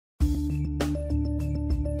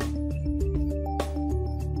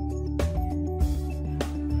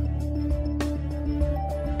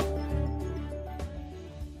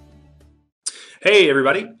Hey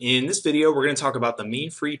everybody, in this video we're going to talk about the mean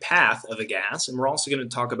free path of a gas, and we're also going to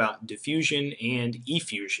talk about diffusion and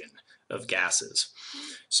effusion of gases.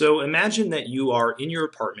 So imagine that you are in your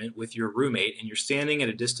apartment with your roommate and you're standing at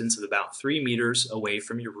a distance of about 3 meters away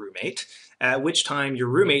from your roommate, at which time your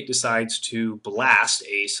roommate decides to blast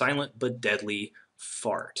a silent but deadly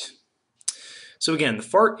fart. So again, the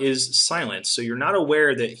fart is silent, so you're not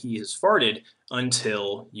aware that he has farted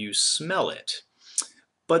until you smell it.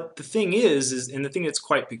 But the thing is, and the thing that's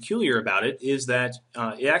quite peculiar about it, is that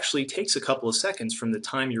it actually takes a couple of seconds from the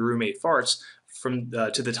time your roommate farts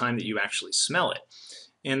to the time that you actually smell it.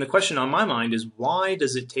 And the question on my mind is, why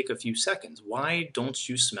does it take a few seconds? Why don't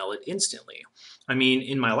you smell it instantly? I mean,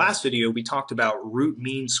 in my last video, we talked about root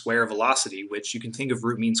mean square velocity, which you can think of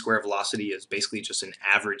root mean square velocity as basically just an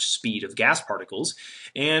average speed of gas particles.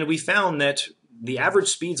 And we found that the average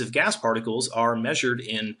speeds of gas particles are measured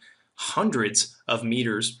in hundreds of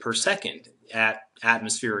meters per second at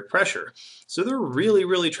atmospheric pressure. So they're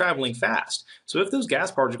really traveling fast. So if those gas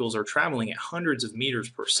particles are traveling at hundreds of meters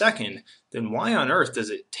per second, then why on earth does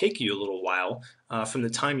it take you a little while from the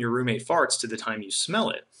time your roommate farts to the time you smell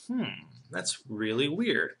it? That's really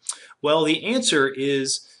weird. Well, the answer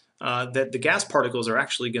is that the gas particles are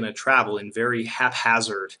actually going to travel in very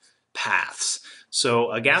haphazard paths. So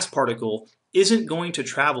a gas particle isn't going to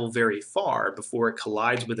travel very far before it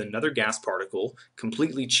collides with another gas particle,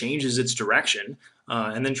 completely changes its direction,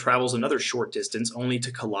 and then travels another short distance only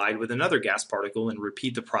to collide with another gas particle and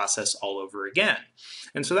repeat the process all over again.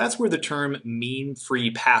 And so that's where the term mean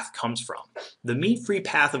free path comes from. The mean free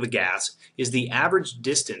path of a gas is the average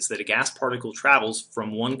distance that a gas particle travels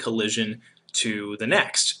from one collision to the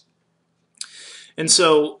next. And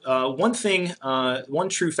so one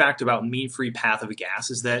true fact about mean free path of a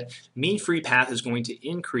gas is that mean free path is going to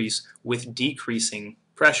increase with decreasing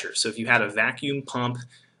pressure. So if you had a vacuum pump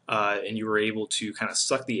and you were able to kind of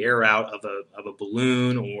suck the air out of a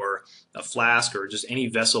balloon or a flask or just any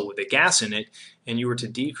vessel with a gas in it, and you were to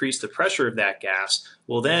decrease the pressure of that gas,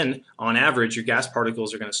 well then, on average, your gas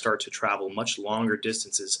particles are going to start to travel much longer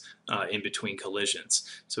distances in between collisions.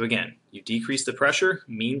 So again, you decrease the pressure,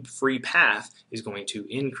 mean free path is going to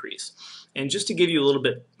increase. And just to give you a little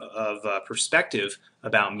bit of perspective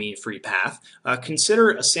about mean free path, consider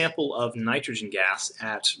a sample of nitrogen gas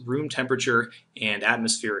at room temperature and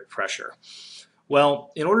atmospheric pressure.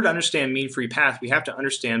 Well, in order to understand mean free path, we have to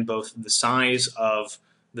understand both the size of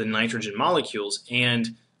the nitrogen molecules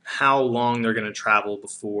and how long they're going to travel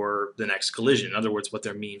before the next collision. In other words, what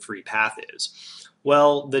their mean free path is.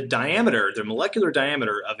 Well, the molecular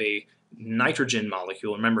diameter of a nitrogen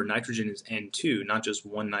molecule, remember nitrogen is N2, not just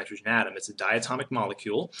one nitrogen atom, it's a diatomic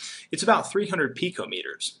molecule, it's about 300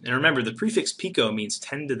 picometers. And remember, the prefix pico means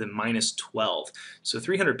 10 to the minus 12. So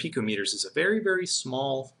 300 picometers is a very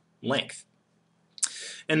small length.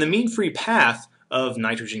 And the mean free path of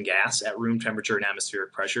nitrogen gas at room temperature and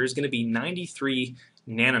atmospheric pressure is going to be 93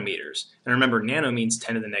 nanometers. And remember, nano means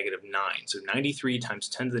 10 to the negative 9. So 93 times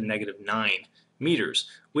 10 to the negative 9 meters,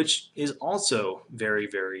 which is also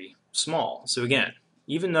very small. So again,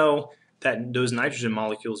 even though those nitrogen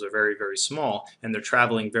molecules are very small and they're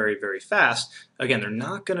traveling very fast, again, they're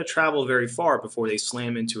not going to travel very far before they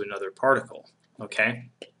slam into another particle. Okay?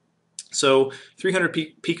 So 300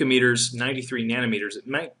 picometers, 93 nanometers, it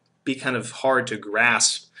might be kind of hard to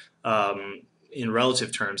grasp in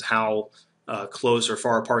relative terms how close or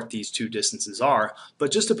far apart these two distances are.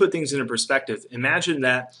 But just to put things into perspective, imagine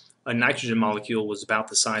that a nitrogen molecule was about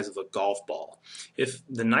the size of a golf ball. If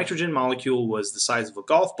the nitrogen molecule was the size of a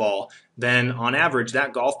golf ball, then on average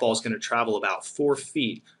that golf ball is going to travel about 4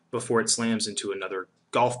 feet before it slams into another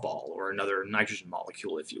golf ball or another nitrogen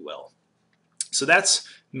molecule, if you will. So that's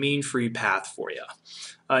mean free path for you.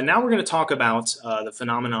 Now we're going to talk about the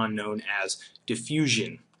phenomenon known as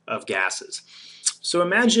diffusion of gases. So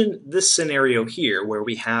imagine this scenario here where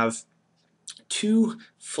we have two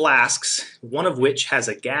flasks, one of which has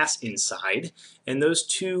a gas inside, and those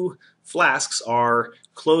two flasks are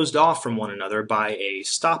closed off from one another by a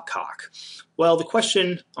stopcock. Well, the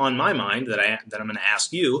question on my mind that I'm going to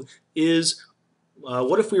ask you is,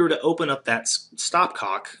 what if we were to open up that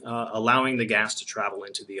stopcock, allowing the gas to travel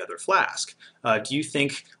into the other flask? Do you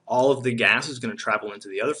think all of the gas is going to travel into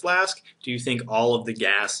the other flask? Do you think all of the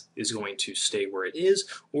gas is going to stay where it is?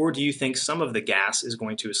 Or do you think some of the gas is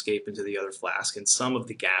going to escape into the other flask and some of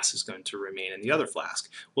the gas is going to remain in the other flask?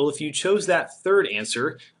 Well, if you chose that third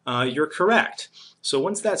answer, you're correct. So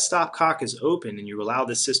once that stopcock is open and you allow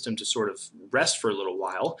the system to sort of rest for a little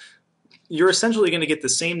while, you're essentially going to get the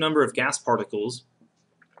same number of gas particles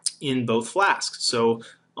in both flasks. So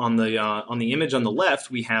on the image on the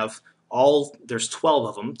left, we have there's 12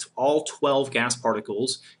 of them, all 12 gas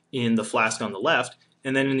particles in the flask on the left,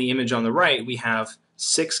 and then in the image on the right we have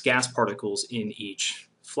 6 gas particles in each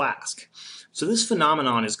flask. So this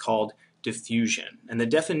phenomenon is called diffusion, and the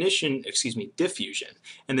definition, diffusion.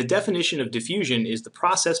 And the definition of diffusion is the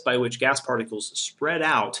process by which gas particles spread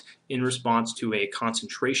out in response to a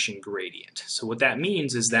concentration gradient. So what that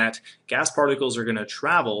means is that gas particles are going to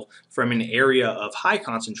travel from an area of high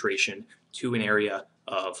concentration to an area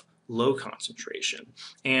of low concentration.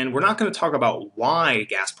 And we're not going to talk about why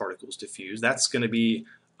gas particles diffuse. That's going to be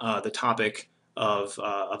the topic of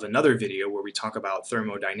another video where we talk about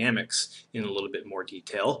thermodynamics in a little bit more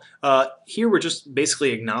detail. Here we're just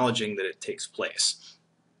basically acknowledging that it takes place.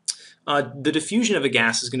 The diffusion of a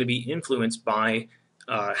gas is going to be influenced by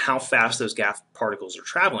how fast those gas particles are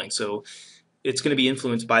traveling. So it's going to be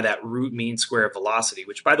influenced by that root mean square of velocity,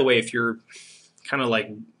 which, by the way, if you're kind of like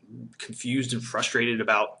confused and frustrated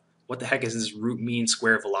about what the heck is this root mean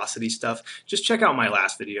square velocity stuff, just check out my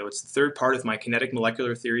last video. It's the third part of my kinetic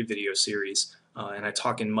molecular theory video series, and I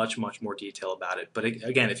talk in much more detail about it. But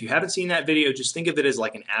again, if you haven't seen that video, just think of it as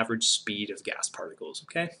like an average speed of gas particles,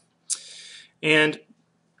 okay? And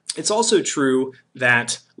it's also true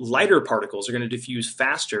that lighter particles are going to diffuse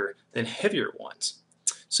faster than heavier ones.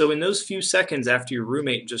 So in those few seconds after your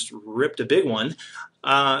roommate just ripped a big one,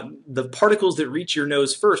 the particles that reach your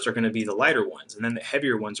nose first are going to be the lighter ones, and then the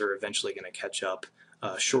heavier ones are eventually going to catch up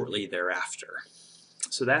shortly thereafter.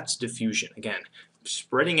 So that's diffusion. Again,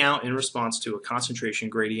 spreading out in response to a concentration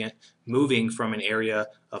gradient, moving from an area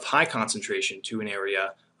of high concentration to an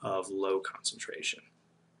area of low concentration.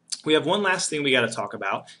 We have one last thing we got to talk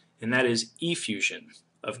about, and that is effusion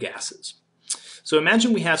of gases. So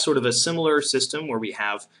imagine we have sort of a similar system where we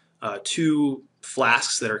have two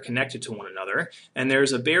flasks that are connected to one another, and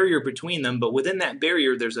there's a barrier between them, but within that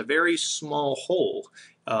barrier there's a very small hole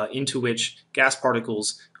into which gas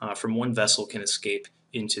particles from one vessel can escape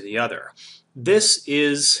into the other. This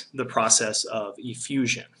is the process of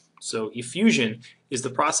effusion. So effusion is the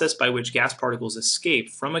process by which gas particles escape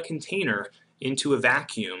from a container into a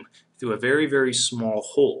vacuum through a very small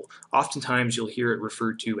hole. Oftentimes you'll hear it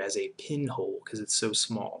referred to as a pinhole because it's so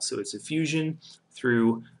small. So it's effusion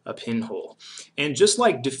through a pinhole. And just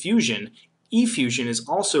like diffusion, effusion is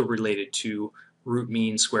also related to root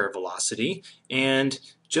mean square velocity. And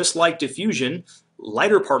just like diffusion,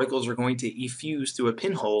 lighter particles are going to effuse through a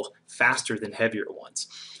pinhole faster than heavier ones.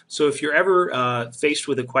 So if you're ever faced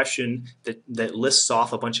with a question that lists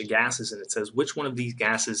off a bunch of gases and it says which one of these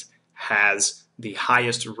gases has the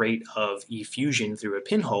highest rate of effusion through a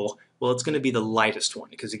pinhole, well, it's going to be the lightest one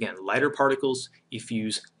because, again, lighter particles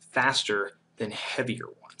effuse faster than heavier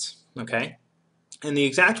ones. Okay? And the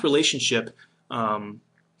exact relationship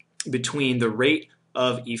between the rate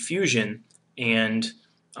of effusion and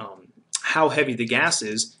how heavy the gas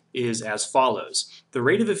is as follows. The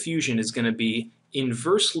rate of effusion is going to be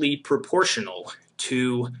inversely proportional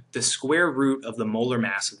to the square root of the molar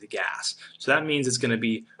mass of the gas. So that means it's going to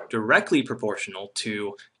be directly proportional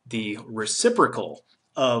to the reciprocal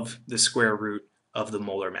of the square root of the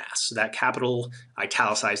molar mass. So that capital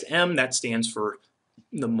italicized M, that stands for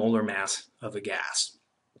the molar mass of a gas.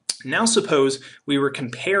 Now suppose we were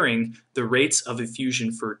comparing the rates of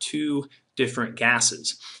effusion for two different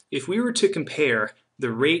gases. If we were to compare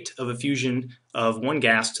the rate of effusion of one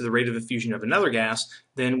gas to the rate of effusion of another gas,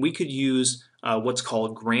 then we could use what's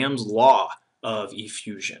called Graham's law of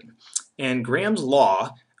effusion. And Graham's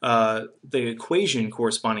law, the equation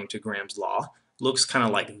corresponding to Graham's law, looks kind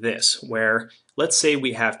of like this, where let's say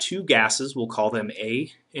we have two gases, we'll call them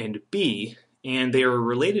A and B, and they are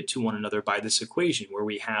related to one another by this equation where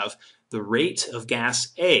we have the rate of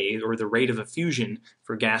gas A, or the rate of effusion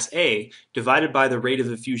for gas A, divided by the rate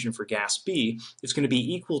of effusion for gas B, is going to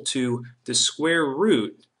be equal to the square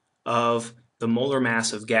root of the molar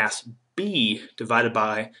mass of gas B divided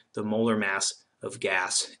by the molar mass of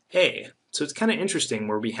gas A. So it's kind of interesting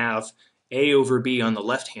where we have A over B on the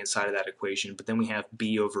left-hand side of that equation, but then we have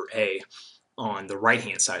B over A on the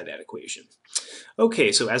right-hand side of that equation.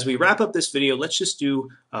 Okay, so as we wrap up this video, let's just do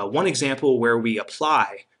one example where we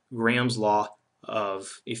apply Graham's law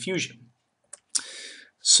of effusion.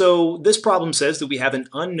 So this problem says that we have an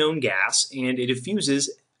unknown gas and it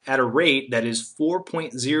effuses at a rate that is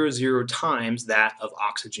 4.00 times that of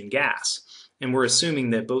oxygen gas. And we're assuming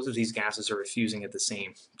that both of these gases are effusing at the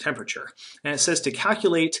same temperature. And it says to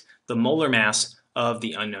calculate the molar mass of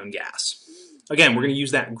the unknown gas. Again, we're going to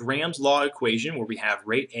use that Graham's law equation where we have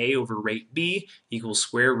rate A over rate B equals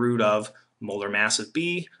square root of molar mass of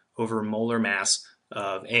B over molar mass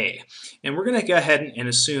of A. And we're going to go ahead and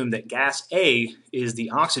assume that gas A is the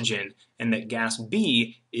oxygen and that gas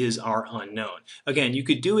B is our unknown. Again, you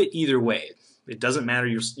could do it either way. It doesn't matter,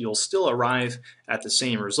 you'll still arrive at the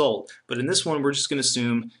same result, but in this one we're just going to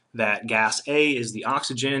assume that gas A is the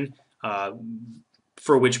oxygen,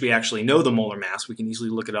 for which we actually know the molar mass. We can easily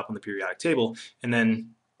look it up on the periodic table, and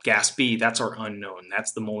then gas B, that's our unknown.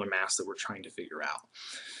 That's the molar mass that we're trying to figure out.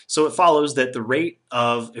 So it follows that the rate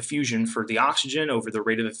of effusion for the oxygen over the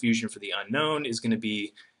rate of effusion for the unknown is going to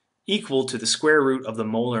be equal to the square root of the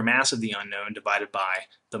molar mass of the unknown divided by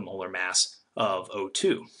the molar mass of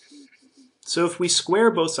O2. So if we square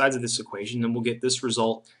both sides of this equation, then we'll get this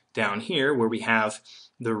result down here where we have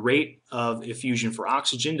the rate of effusion for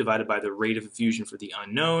oxygen divided by the rate of effusion for the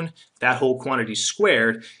unknown. That whole quantity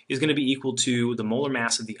squared is going to be equal to the molar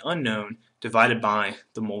mass of the unknown divided by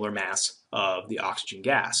the molar mass of the oxygen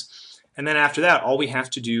gas. And then after that, all we have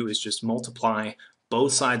to do is just multiply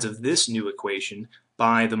both sides of this new equation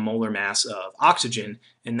by the molar mass of oxygen,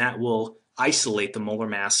 and that will isolate the molar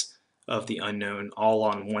mass of the unknown all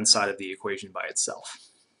on one side of the equation by itself.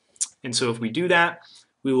 And so if we do that,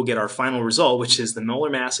 we will get our final result, which is the molar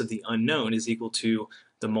mass of the unknown is equal to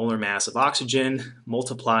the molar mass of oxygen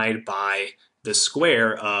multiplied by the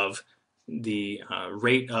square of the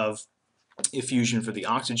rate of effusion for the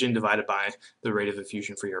oxygen divided by the rate of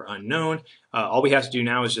effusion for your unknown. All we have to do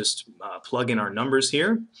now is just plug in our numbers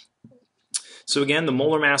here. So again, the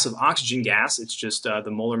molar mass of oxygen gas, it's just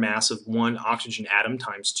the molar mass of one oxygen atom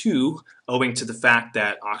times 2, owing to the fact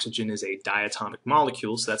that oxygen is a diatomic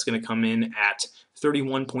molecule, so that's going to come in at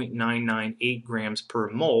 31.998 grams per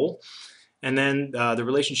mole. And then the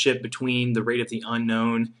relationship between the rate of the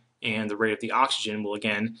unknown and the rate of the oxygen, well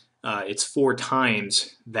again, it's 4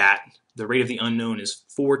 times that. The rate of the unknown is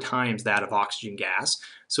 4 times that of oxygen gas.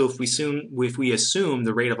 So if we assume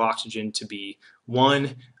the rate of oxygen to be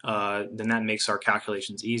 1, then that makes our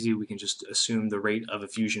calculations easy. We can just assume the rate of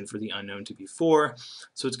effusion for the unknown to be 4.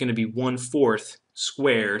 So it's going to be 1/4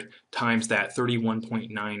 squared times that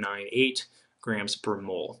 31.998 grams per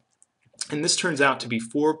mole. And this turns out to be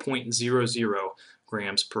 4.00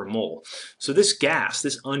 grams per mole. So this gas,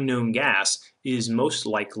 this unknown gas, is most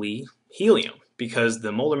likely helium, because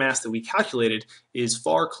the molar mass that we calculated is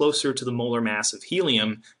far closer to the molar mass of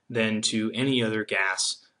helium than to any other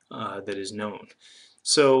gas that is known.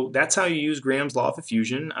 So that's how you use Graham's law of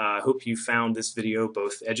diffusion. I hope you found this video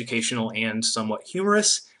both educational and somewhat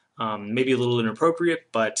humorous. Maybe a little inappropriate,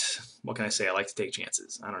 but what can I say? I like to take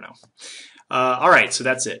chances. I don't know. All right, so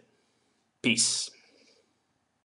that's it. Peace.